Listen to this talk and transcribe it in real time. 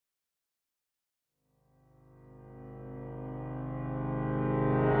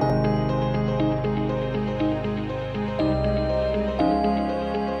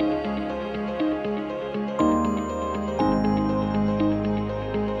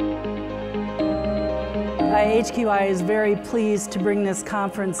HQI is very pleased to bring this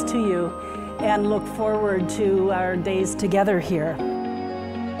conference to you and look forward to our days together here.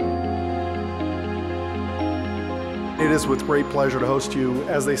 It is with great pleasure to host you,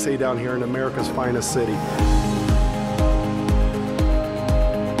 as they say down here, in America's finest city.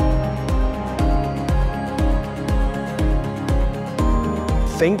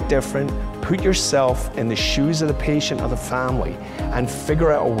 Think different, put yourself in the shoes of the patient or the family, and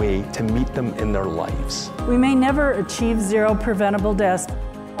figure out a way to meet them in their lives. We may never achieve zero preventable deaths.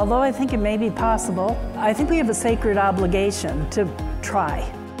 Although I think it may be possible, I think we have a sacred obligation to try.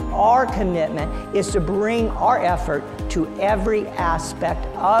 Our commitment is to bring our effort to every aspect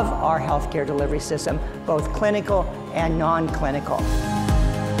of our healthcare delivery system, both clinical and non-clinical.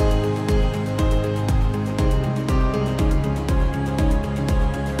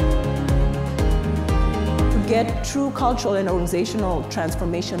 To get true cultural and organizational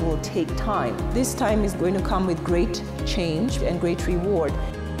transformation will take time. This time is going to come with great change and great reward.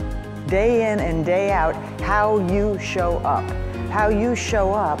 Day in and day out, how you show up. How you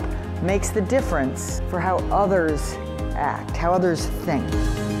show up makes the difference for how others act, how others think.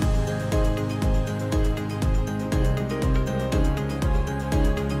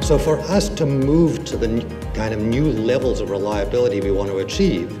 So for us to move to the kind of new levels of reliability we want to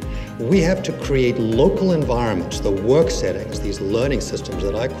achieve, we have to create local environments, the work settings, these learning systems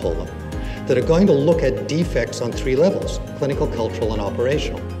that I call them, that are going to look at defects on 3 levels: clinical, cultural, and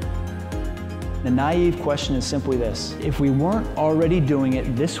operational. The naive question is simply this: if we weren't already doing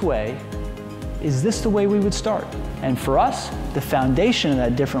it this way, is this the way we would start? And for us, the foundation of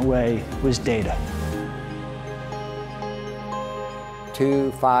that different way was data.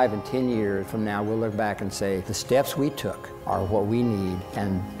 2, 5, and 10 years from now, we'll look back and say the steps we took are what we need,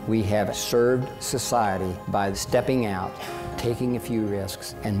 and we have served society by stepping out, taking a few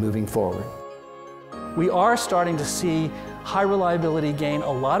risks, and moving forward. We are starting to see high reliability gain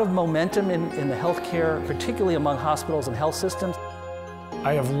a lot of momentum in the healthcare, particularly among hospitals and health systems.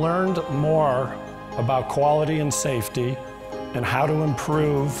 I have learned more about quality and safety and how to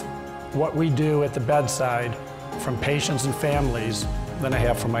improve what we do at the bedside from patients and families than I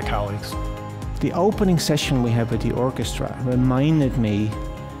have from my colleagues. The opening session we had with the orchestra reminded me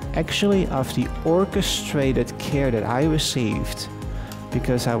actually of the orchestrated care that I received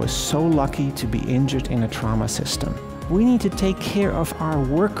because I was so lucky to be injured in a trauma system. We need to take care of our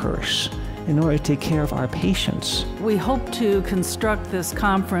workers in order to take care of our patients. We hope to construct this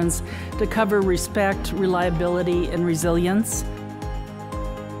conference to cover respect, reliability, and resilience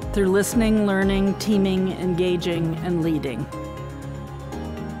through listening, learning, teaming, engaging, and leading.